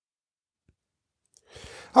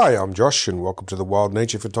Hi, I'm Josh, and welcome to the Wild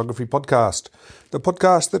Nature Photography Podcast, the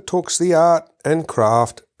podcast that talks the art and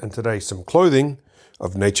craft, and today some clothing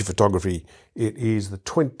of nature photography. It is the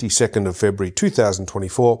 22nd of February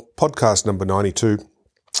 2024, podcast number 92,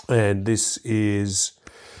 and this is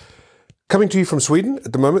coming to you from Sweden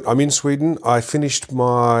at the moment. I'm in Sweden. I finished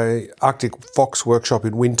my Arctic Fox workshop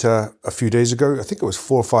in winter a few days ago. I think it was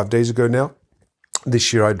 4 or 5 days ago now.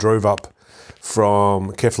 This year I drove up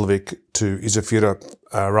from Keflavik to Isafjord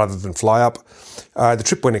rather than fly up. The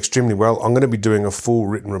trip went extremely well. I'm going to be doing a full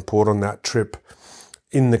written report on that trip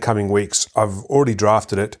in the coming weeks. I've already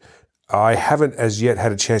drafted it. I haven't as yet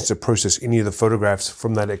had a chance to process any of the photographs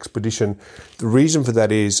from that expedition. The reason for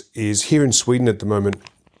that is here in Sweden at the moment,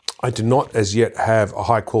 I do not as yet have a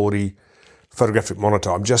high quality photographic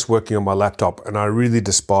monitor. I'm just working on my laptop, and I really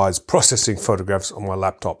despise processing photographs on my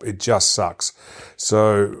laptop. It just sucks.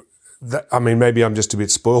 So maybe I'm just a bit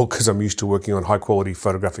spoiled because I'm used to working on high quality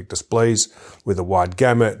photographic displays with a wide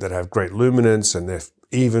gamut that have great luminance and they're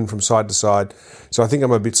even from side to side. So I think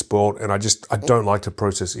I'm a bit spoiled, and I don't like to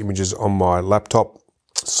process images on my laptop.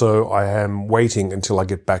 So I am waiting until I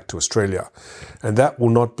get back to Australia, and that will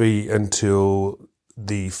not be until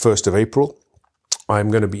the 1st of April. I'm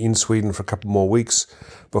going to be in Sweden for a couple more weeks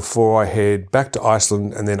before I head back to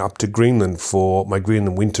Iceland and then up to Greenland for my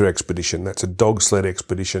Greenland winter expedition. That's a dog sled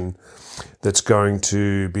expedition that's going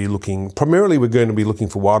to be primarily we're going to be looking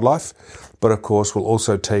for wildlife, but of course we'll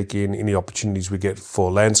also take in any opportunities we get for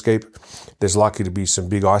landscape. There's likely to be some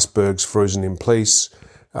big icebergs frozen in place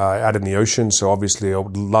out in the ocean, so obviously I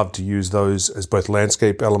would love to use those as both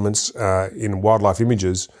landscape elements in wildlife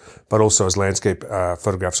images, but also as landscape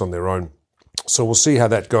photographs on their own. So we'll see how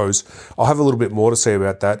that goes. I'll have a little bit more to say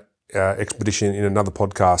about that expedition in another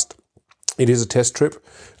podcast. It is a test trip.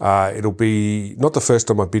 It'll be not the first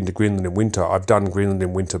time I've been to Greenland in winter. I've done Greenland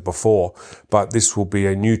in winter before, but this will be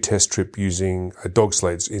a new test trip using dog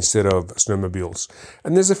sleds instead of snowmobiles.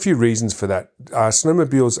 And there's a few reasons for that.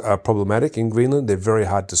 Snowmobiles are problematic in Greenland. They're very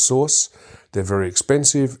hard to source. They're very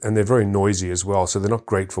expensive, and they're very noisy as well. So they're not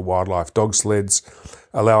great for wildlife. Dog sleds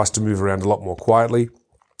allow us to move around a lot more quietly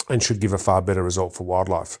and should give a far better result for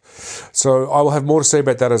wildlife. So I will have more to say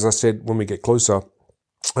about that, as I said, when we get closer.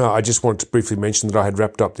 I just wanted to briefly mention that I had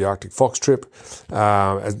wrapped up the Arctic Fox trip,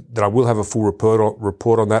 that I will have a full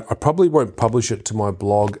report on that. I probably won't publish it to my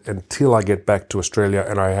blog until I get back to Australia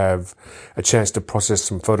and I have a chance to process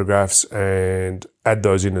some photographs and add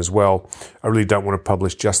those in as well. I really don't want to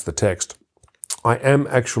publish just the text. I am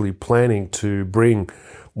actually planning to bring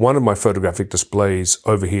one of my photographic displays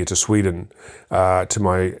over here to Sweden, to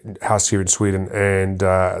my house here in Sweden, and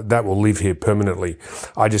that will live here permanently.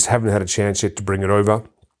 I just haven't had a chance yet to bring it over.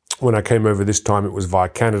 When I came over this time, it was via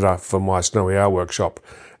Canada for my Snowy Owl workshop,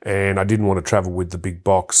 and I didn't want to travel with the big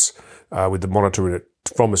box with the monitor in it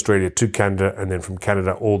from Australia to Canada, and then from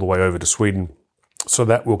Canada all the way over to Sweden. So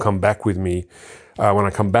that will come back with me when I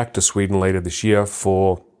come back to Sweden later this year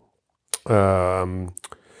for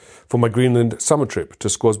my Greenland summer trip to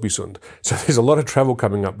Scoresbysund. So there's a lot of travel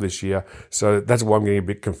coming up this year. So that's why I'm getting a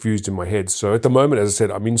bit confused in my head. So at the moment, as I said,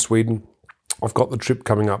 I'm in Sweden. I've got the trip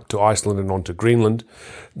coming up to Iceland and on to Greenland.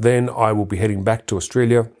 Then I will be heading back to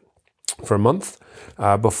Australia for a month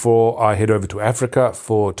before I head over to Africa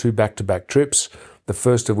for 2 back-to-back trips, the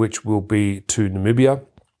first of which will be to Namibia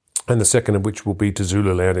and the second of which will be to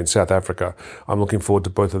Zululand in South Africa. I'm looking forward to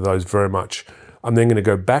both of those very much. I'm then going to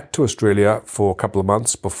go back to Australia for a couple of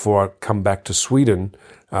months before I come back to Sweden,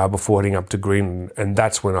 before heading up to Greenland. And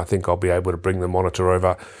that's when I think I'll be able to bring the monitor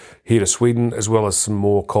over here to Sweden, as well as some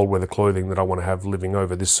more cold weather clothing that I want to have living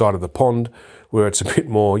over this side of the pond, where it's a bit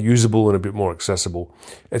more usable and a bit more accessible.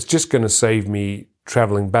 It's just going to save me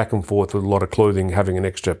traveling back and forth with a lot of clothing, having an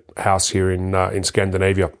extra house here in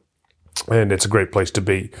Scandinavia. And it's a great place to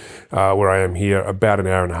be, where I am here, about an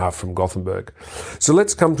hour and a half from Gothenburg. So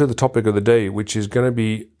let's come to the topic of the day, which is going to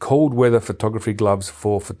be cold weather photography gloves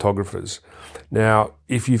for photographers. Now,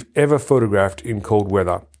 if you've ever photographed in cold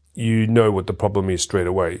weather, you know what the problem is straight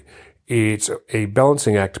away. It's a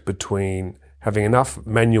balancing act between having enough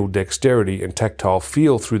manual dexterity and tactile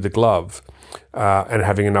feel through the glove and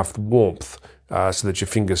having enough warmth so that your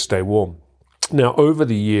fingers stay warm. Now, over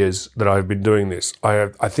the years that I've been doing this,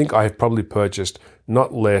 I think I have probably purchased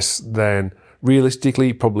not less than,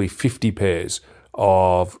 realistically, probably 50 pairs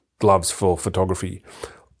of gloves for photography.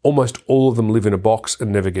 Almost all of them live in a box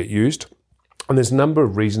and never get used. And there's a number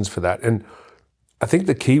of reasons for that. And I think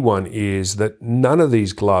the key one is that none of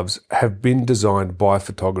these gloves have been designed by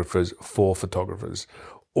photographers for photographers.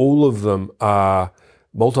 All of them are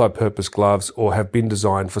multi-purpose gloves or have been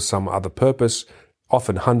designed for some other purpose.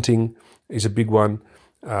 Often hunting is a big one.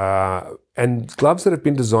 And gloves that have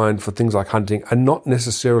been designed for things like hunting are not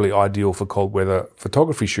necessarily ideal for cold weather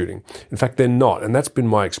photography shooting. In fact, they're not, and that's been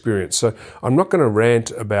my experience. So I'm not going to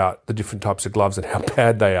rant about the different types of gloves and how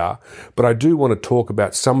bad they are, but I do want to talk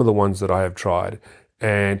about some of the ones that I have tried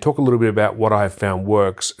and talk a little bit about what I have found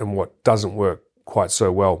works and what doesn't work quite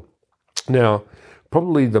so well. Now,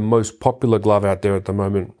 probably the most popular glove out there at the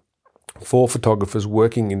moment for photographers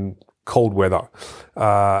working in cold weather,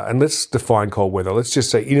 and let's define cold weather. Let's just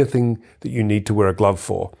say anything that you need to wear a glove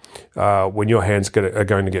for when your hands are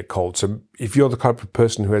going to get cold. So if you're the type of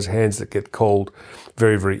person who has hands that get cold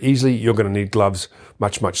very, very easily, you're going to need gloves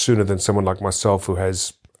much, much sooner than someone like myself who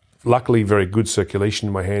has, luckily, very good circulation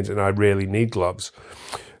in my hands, and I rarely need gloves.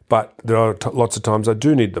 But there are lots of times I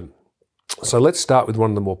do need them. So let's start with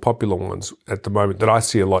one of the more popular ones at the moment that I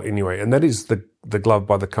see a lot anyway, and that is the glove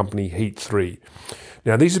by the company Heat 3.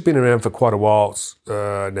 Now, these have been around for quite a while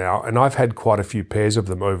now, and I've had quite a few pairs of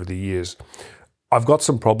them over the years. I've got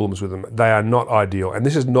some problems with them. They are not ideal, and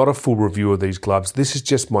this is not a full review of these gloves. This is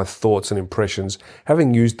just my thoughts and impressions,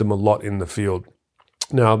 having used them a lot in the field.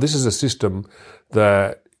 Now, this is a system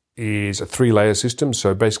that is a 3-layer system,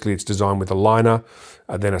 so basically it's designed with a liner,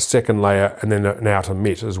 then a second layer, and then an outer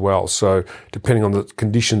mitt as well. So depending on the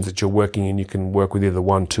conditions that you're working in, you can work with either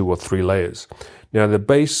 1, 2, or 3 layers. Now, the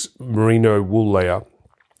base merino wool layer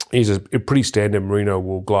is a pretty standard merino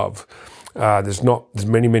wool glove. There's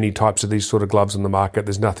many types of these sort of gloves on the market.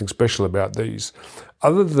 There's nothing special about these.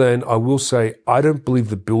 Other than, I will say, I don't believe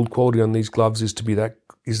the build quality on these gloves is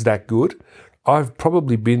that good. I've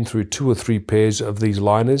probably been through 2 or 3 pairs of these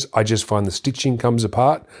liners. I just find the stitching comes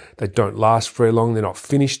apart. They don't last very long. They're not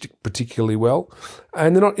finished particularly well.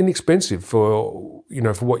 And they're not inexpensive for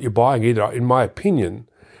what you're buying either. In my opinion,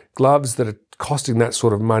 gloves that are costing that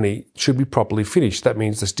sort of money should be properly finished. That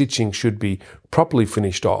means the stitching should be properly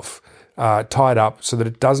finished off, tied up so that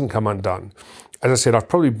it doesn't come undone. As I said, I've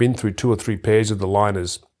probably been through 2 or 3 pairs of the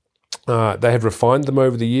liners. They have refined them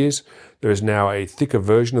over the years. There is now a thicker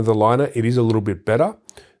version of the liner. It is a little bit better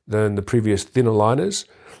than the previous thinner liners,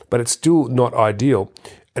 but it's still not ideal.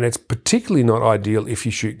 And it's particularly not ideal if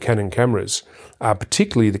you shoot Canon cameras,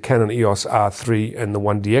 particularly the Canon EOS R3 and the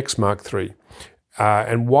 1DX Mark III.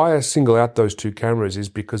 And why I single out those 2 cameras is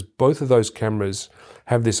because both of those cameras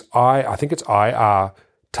have this I think it's IR,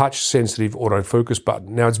 touch-sensitive autofocus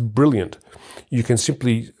button. Now, it's brilliant. You can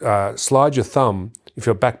simply slide your thumb, if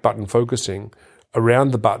you're back button focusing,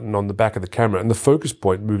 around the button on the back of the camera, and the focus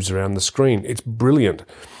point moves around the screen. It's brilliant.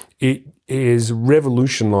 It is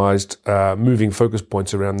revolutionized moving focus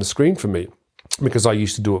points around the screen for me, because I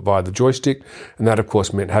used to do it via the joystick, and that, of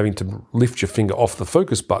course, meant having to lift your finger off the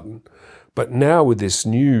focus button. But now with this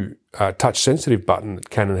new touch-sensitive button that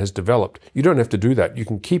Canon has developed, you don't have to do that. You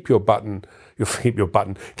can keep your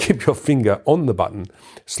finger on the button,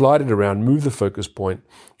 slide it around, move the focus point,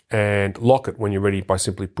 and lock it when you're ready by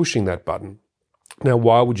simply pushing that button. Now,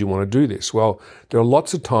 why would you want to do this? Well, there are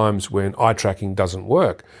lots of times when eye tracking doesn't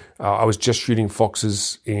work. I was just shooting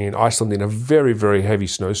foxes in Iceland in a very, very heavy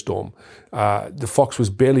snowstorm. The fox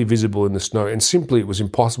was barely visible in the snow, and simply it was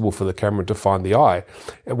impossible for the camera to find the eye,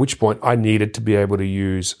 at which point I needed to be able to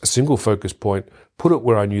use a single focus point, put it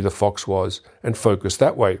where I knew the fox was, and focus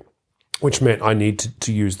that way, which meant I needed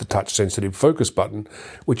to use the touch-sensitive focus button,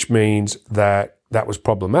 which means that was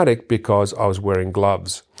problematic because I was wearing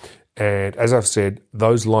gloves. And as I've said,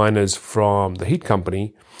 those liners from the Heat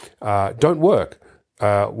company don't work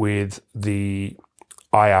with the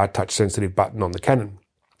IR touch-sensitive button on the Canon.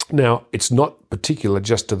 Now, it's not particular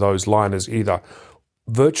just to those liners either.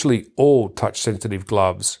 Virtually all touch-sensitive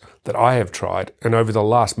gloves that I have tried, and over the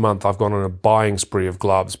last month I've gone on a buying spree of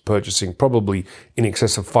gloves, purchasing probably in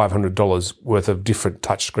excess of $500 worth of different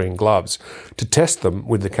touchscreen gloves to test them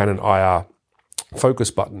with the Canon IR focus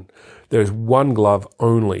button. There is one glove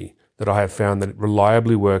only that I have found that it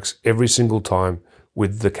reliably works every single time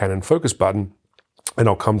with the Canon focus button, and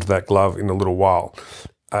I'll come to that glove in a little while.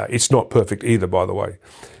 It's not perfect either, by the way.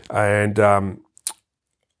 And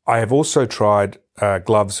I have also tried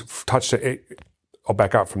gloves, I'll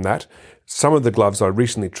back up from that. Some of the gloves I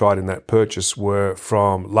recently tried in that purchase were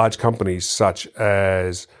from large companies such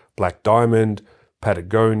as Black Diamond,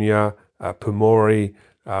 Patagonia, Pumori,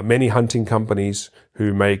 many hunting companies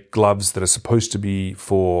who make gloves that are supposed to be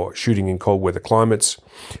for shooting in cold weather climates.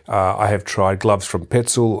 I have tried gloves from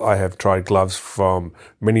Petzl. I have tried gloves from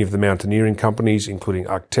many of the mountaineering companies, including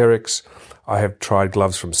Arc'teryx. I have tried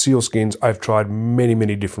gloves from Sealskins. I've tried many,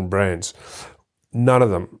 many different brands. None of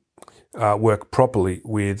them work properly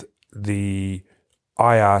with the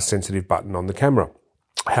IR sensitive button on the camera.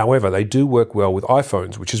 However, they do work well with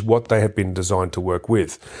iPhones, which is what they have been designed to work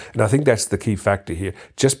with. And I think that's the key factor here.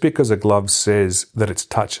 Just because a glove says that it's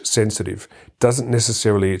touch sensitive doesn't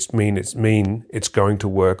necessarily mean it's going to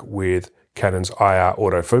work with Canon's IR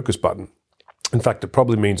autofocus button. In fact, it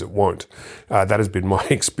probably means it won't. That has been my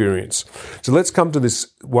experience. So let's come to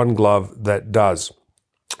this one glove that does.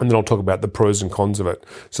 And then I'll talk about the pros and cons of it.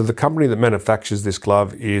 So the company that manufactures this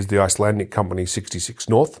glove is the Icelandic company 66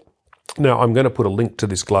 North. Now, I'm going to put a link to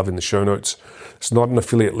this glove in the show notes. It's not an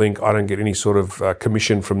affiliate link. I don't get any sort of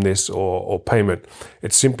commission from this or payment.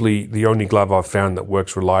 It's simply the only glove I've found that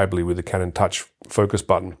works reliably with the Canon Touch focus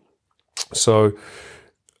button. So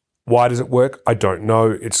why does it work? I don't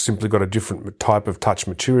know. It's simply got a different type of touch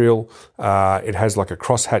material. It has like a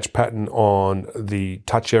crosshatch pattern on the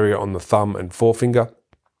touch area on the thumb and forefinger,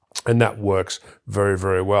 and that works very,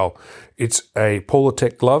 very well. It's a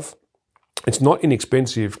Polartec glove. It's not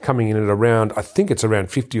inexpensive, coming in at around, I think it's around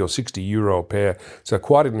 50 or 60 euro a pair, so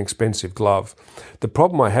quite an expensive glove. The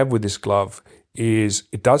problem I have with this glove is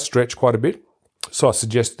it does stretch quite a bit, so I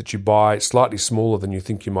suggest that you buy slightly smaller than you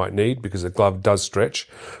think you might need because the glove does stretch,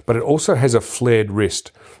 but it also has a flared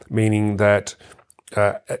wrist, meaning that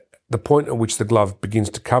at the point at which the glove begins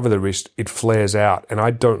to cover the wrist, it flares out. And I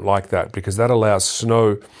don't like that because that allows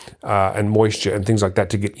snow and moisture and things like that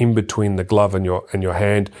to get in between the glove and your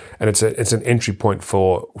hand. And it's an entry point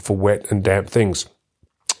for wet and damp things.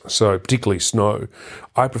 So particularly snow.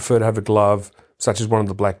 I prefer to have a glove such as one of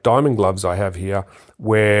the Black Diamond gloves I have here,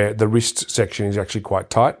 where the wrist section is actually quite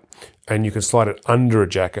tight and you can slide it under a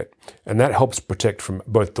jacket. And that helps protect from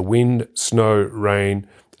both the wind, snow, rain,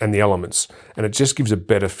 and the elements, and it just gives a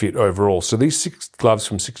better fit overall. So these 6 gloves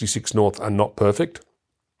from 66 North are not perfect.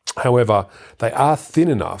 However, they are thin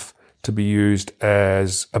enough to be used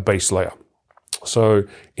as a base layer. So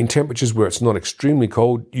in temperatures where it's not extremely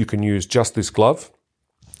cold, you can use just this glove,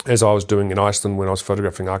 as I was doing in Iceland when I was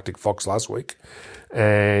photographing Arctic fox last week,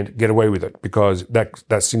 and get away with it because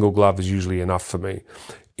that single glove is usually enough for me.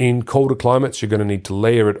 In colder climates, you're going to need to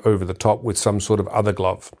layer it over the top with some sort of other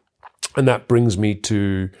glove. And that brings me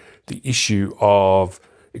to the issue of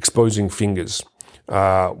exposing fingers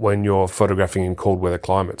when you're photographing in cold weather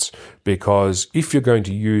climates. Because if you're going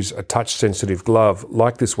to use a touch-sensitive glove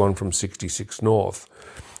like this one from 66 North,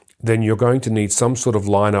 then you're going to need some sort of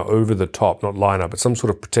liner over the top, not liner, but some sort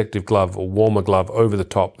of protective glove or warmer glove over the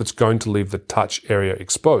top that's going to leave the touch area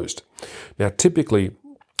exposed. Now, typically,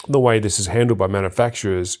 the way this is handled by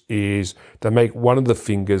manufacturers is they make one of the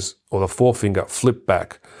fingers or the forefinger flip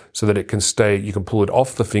back so that it can stay, you can pull it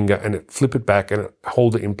off the finger and flip it back and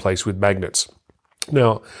hold it in place with magnets.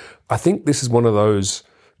 Now, I think this is one of those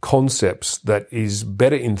concepts that is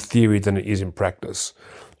better in theory than it is in practice,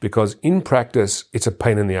 because in practice, it's a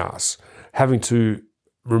pain in the ass. Having to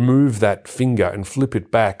remove that finger and flip it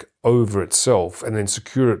back over itself and then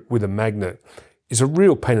secure it with a magnet is a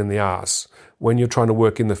real pain in the ass when you're trying to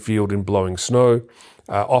work in the field in blowing snow.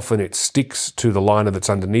 Often it sticks to the liner that's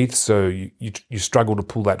underneath, so you struggle to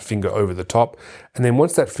pull that finger over the top. And then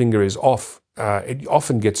once that finger is off, it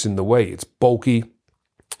often gets in the way. It's bulky.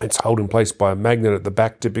 It's held in place by a magnet at the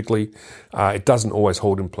back typically. It doesn't always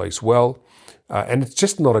hold in place well. And it's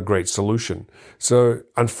just not a great solution. So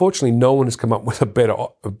unfortunately, no one has come up with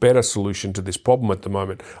a better solution to this problem at the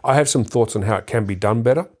moment. I have some thoughts on how it can be done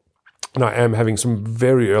better. And I am having some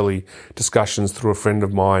very early discussions through a friend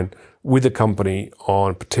of mine with a company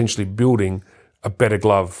on potentially building a better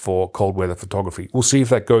glove for cold weather photography. We'll see if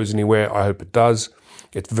that goes anywhere. I hope it does.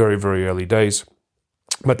 It's very, very early days,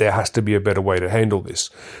 but there has to be a better way to handle this.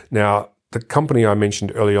 Now, the company I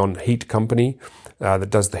mentioned early on, Heat Company, that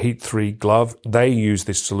does the Heat 3 glove, they use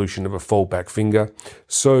this solution of a fold-back finger.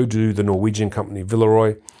 So do the Norwegian company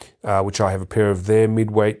Villeroy, which I have a pair of their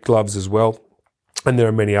mid-weight gloves as well. And there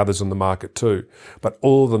are many others on the market too. But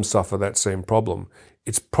all of them suffer that same problem.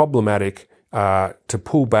 It's problematic to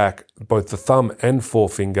pull back both the thumb and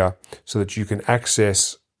forefinger so that you can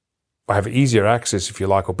access, or have easier access, if you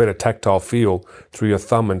like, or better tactile feel through your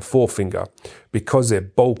thumb and forefinger, because they're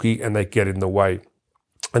bulky and they get in the way.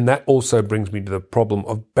 And that also brings me to the problem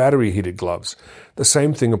of battery-heated gloves. The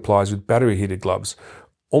same thing applies with battery-heated gloves.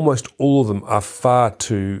 Almost all of them are far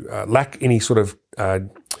too, lack any sort of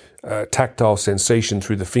tactile sensation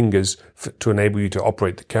through the fingers to enable you to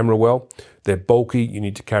operate the camera well. They're bulky. You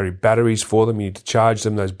need to carry batteries for them. You need to charge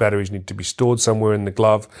them. Those batteries need to be stored somewhere in the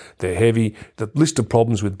glove. They're heavy. The list of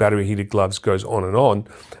problems with battery-heated gloves goes on.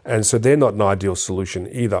 And so they're not an ideal solution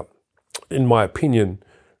either. In my opinion,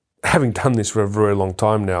 having done this for a very long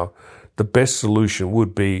time now, the best solution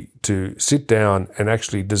would be to sit down and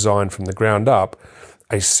actually design from the ground up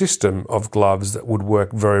a system of gloves that would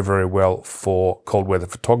work very, very well for cold weather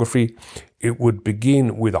photography. It would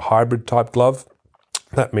begin with a hybrid type glove.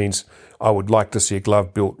 That means I would like to see a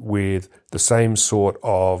glove built with the same sort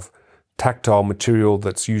of tactile material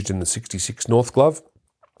that's used in the 66 North glove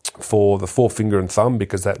for the forefinger and thumb,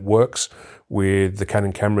 because that works with the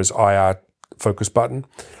Canon camera's IR focus button.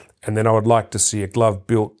 And then I would like to see a glove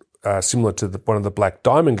built similar to one of the Black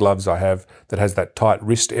Diamond gloves I have that has that tight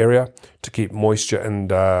wrist area to keep moisture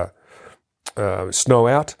and snow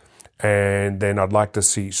out. And then I'd like to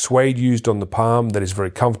see suede used on the palm that is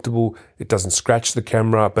very comfortable. It doesn't scratch the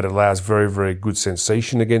camera, but it allows very, very good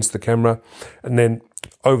sensation against the camera. And then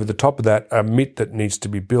over the top of that, a mitt that needs to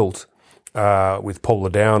be built with polar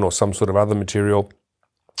down or some sort of other material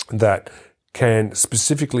that can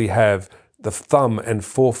specifically have the thumb and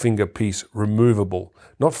forefinger piece removable,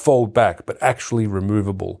 not fold back, but actually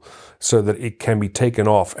removable, so that it can be taken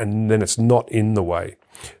off and then it's not in the way.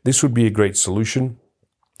 This would be a great solution,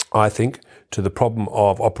 I think, to the problem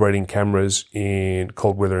of operating cameras in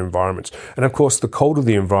cold weather environments. And of course, the colder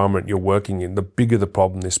the environment you're working in, the bigger the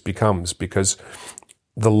problem this becomes, because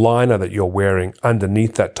the liner that you're wearing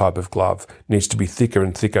underneath that type of glove needs to be thicker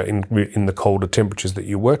and thicker in the colder temperatures that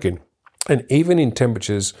you work in. And even in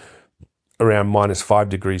temperatures around -5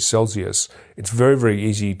 degrees Celsius, it's very, very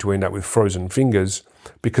easy to end up with frozen fingers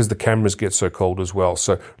because the cameras get so cold as well.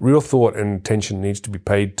 So real thought and attention needs to be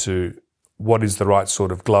paid to what is the right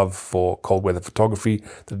sort of glove for cold weather photography,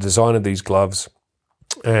 the design of these gloves,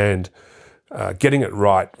 and getting it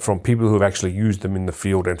right from people who have actually used them in the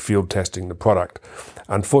field and field testing the product.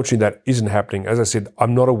 Unfortunately, that isn't happening. As I said,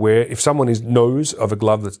 I'm not aware. If someone knows of a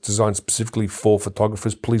glove that's designed specifically for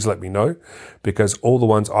photographers, please let me know, because all the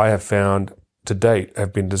ones I have found to date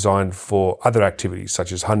have been designed for other activities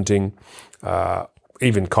such as hunting,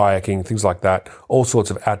 even kayaking, things like that, all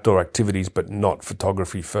sorts of outdoor activities, but not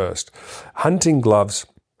photography first. Hunting gloves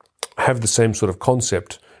have the same sort of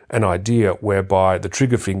concept and idea, whereby the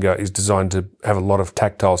trigger finger is designed to have a lot of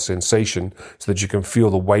tactile sensation so that you can feel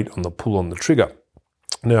the weight on the pull on the trigger.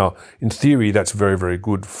 Now, in theory, that's very, very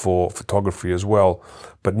good for photography as well,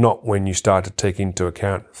 but not when you start to take into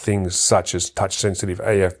account things such as touch-sensitive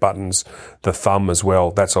AF buttons, the thumb as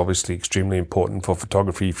well. That's obviously extremely important for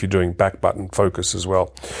photography if you're doing back button focus as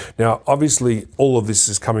well. Now, obviously, all of this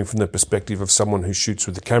is coming from the perspective of someone who shoots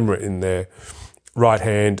with the camera in their right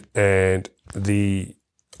hand and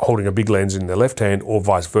holding a big lens in their left hand, or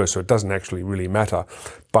vice versa. It doesn't actually really matter.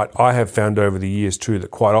 But I have found over the years too that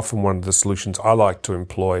quite often one of the solutions I like to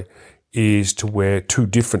employ is to wear two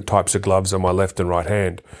different types of gloves on my left and right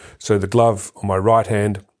hand. So the glove on my right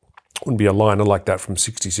hand wouldn't be a liner like that from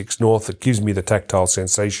 66 North. It gives me the tactile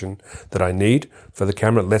sensation that I need for the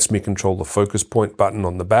camera. It lets me control the focus point button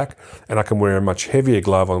on the back, and I can wear a much heavier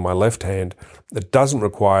glove on my left hand that doesn't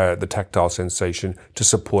require the tactile sensation to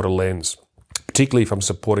support a lens, particularly if I'm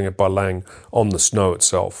supporting it by laying on the snow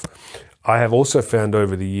itself. I have also found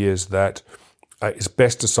over the years that it's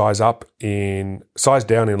best to size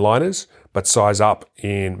down in liners, but size up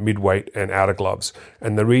in mid-weight and outer gloves.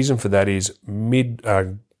 And the reason for that is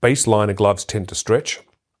base liner gloves tend to stretch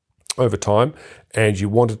over time, and you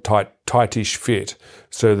want a tightish fit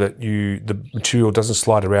so that the material doesn't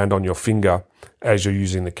slide around on your finger as you're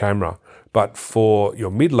using the camera. But for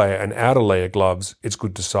your mid-layer and outer layer gloves, it's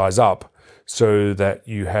good to size up so that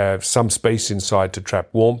you have some space inside to trap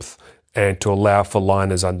warmth and to allow for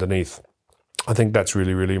liners underneath. I think that's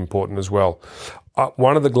really, really important as well.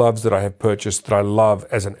 One of the gloves that I have purchased that I love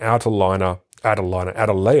as an outer layer,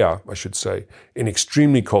 I should say, in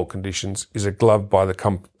extremely cold conditions is a glove by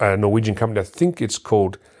the Norwegian company. I think it's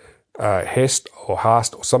called Hest or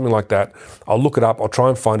Hast or something like that. I'll look it up. I'll try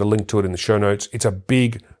and find a link to it in the show notes. It's a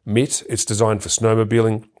big mitt. It's designed for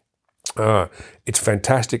snowmobiling. It's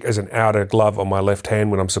fantastic as an outer glove on my left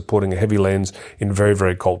hand when I'm supporting a heavy lens in very,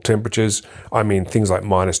 very cold temperatures. I mean, things like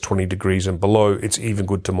 -20 degrees and below. It's even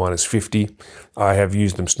good to -50. I have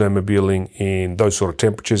used them snowmobiling in those sort of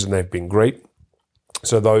temperatures, and they've been great.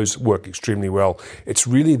 So those work extremely well. It's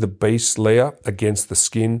really the base layer against the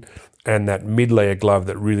skin and that mid-layer glove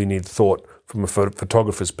that really need thought from a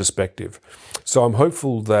photographer's perspective. So I'm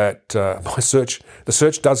hopeful that the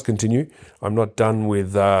search does continue. I'm not done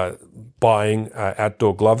with buying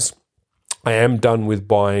outdoor gloves. I am done with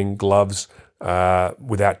buying gloves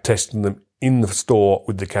without testing them in the store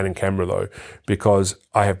with the Canon camera though, because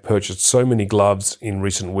I have purchased so many gloves in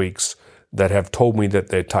recent weeks that have told me that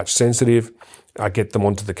they're touch sensitive. I get them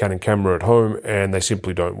onto the Canon camera at home and they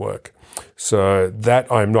simply don't work. So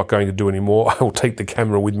that I'm not going to do anymore. I will take the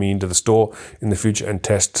camera with me into the store in the future and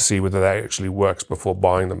test to see whether that actually works before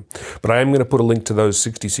buying them. But I am going to put a link to those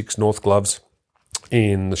 66 North gloves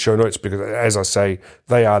in the show notes, because as I say,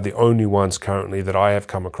 they are the only ones currently that I have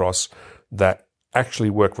come across that actually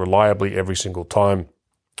work reliably every single time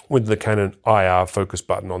with the Canon IR focus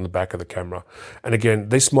button on the back of the camera. And again,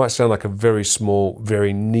 this might sound like a very small,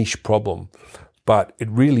 very niche problem, but it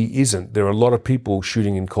really isn't. There are a lot of people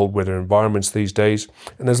shooting in cold weather environments these days,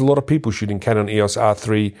 and there's a lot of people shooting Canon EOS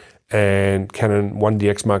R3 and Canon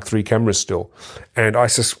 1DX Mark III cameras still. And I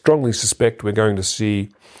strongly suspect we're going to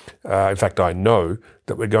see, in fact, I know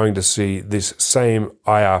that we're going to see this same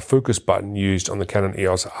IR focus button used on the Canon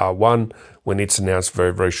EOS R1 when it's announced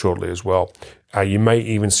very, very shortly as well. You may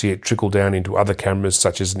even see it trickle down into other cameras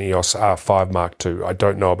such as an EOS R5 Mark II. I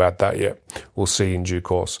don't know about that yet. We'll see in due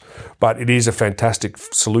course. But it is a fantastic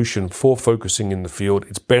solution for focusing in the field.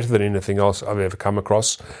 It's better than anything else I've ever come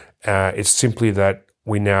across. It's simply that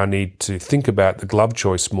we now need to think about the glove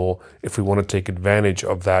choice more if we want to take advantage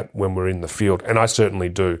of that when we're in the field. And I certainly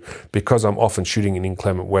do. Because I'm often shooting in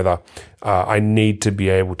inclement weather, I need to be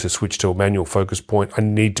able to switch to a manual focus point. I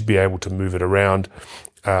need to be able to move it around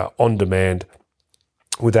on demand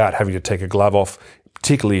without having to take a glove off,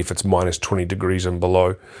 particularly if it's minus 20 degrees and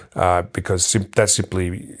below, because that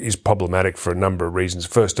simply is problematic for a number of reasons.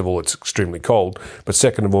 First of all, it's extremely cold, but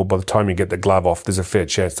second of all, by the time you get the glove off, there's a fair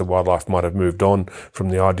chance the wildlife might have moved on from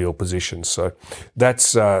the ideal position. So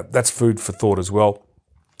that's food for thought as well.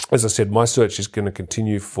 As I said, my search is going to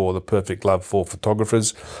continue for the perfect glove for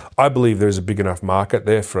photographers. I believe there's a big enough market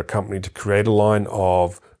there for a company to create a line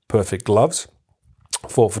of perfect gloves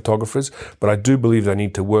for photographers, but I do believe they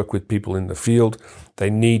need to work with people in the field. They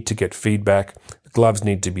need to get feedback. The gloves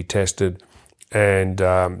need to be tested, and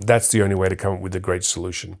that's the only way to come up with a great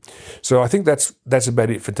solution. So I think that's about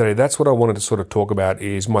it for today. That's what I wanted to sort of talk about,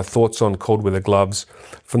 is my thoughts on cold weather gloves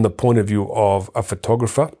from the point of view of a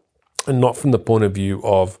photographer, and not from the point of view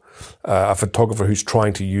of a photographer who's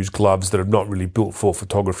trying to use gloves that are not really built for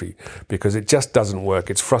photography, because it just doesn't work.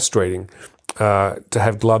 It's frustrating to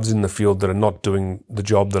have gloves in the field that are not doing the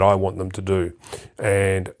job that I want them to do.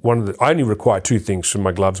 And I only require two things from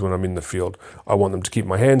my gloves when I'm in the field. I want them to keep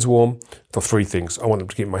my hands warm for three things. I want them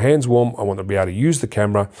to keep my hands warm, I want them to be able to use the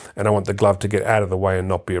camera, and I want the glove to get out of the way and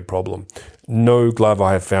not be a problem. No glove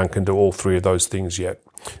I have found can do all three of those things yet.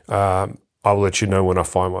 I'll let you know when I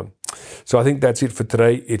find one. So I think that's it for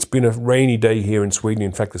today. It's been a rainy day here in Sweden.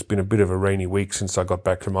 In fact, it's been a bit of a rainy week since I got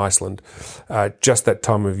back from Iceland. Just that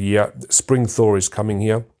time of year. Spring thaw is coming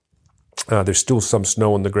here. There's still some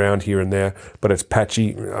snow on the ground here and there, but it's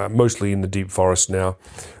patchy, mostly in the deep forest now.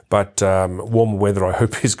 But warmer weather, I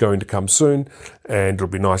hope, is going to come soon, and it'll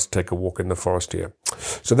be nice to take a walk in the forest here.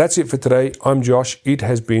 So that's it for today. I'm Josh. It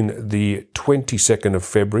has been the 22nd of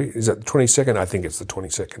February. Is that the 22nd? I think it's the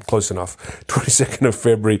 22nd. Close enough. 22nd of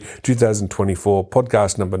February, 2024,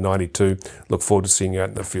 podcast number 92. Look forward to seeing you out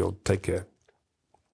in the field. Take care.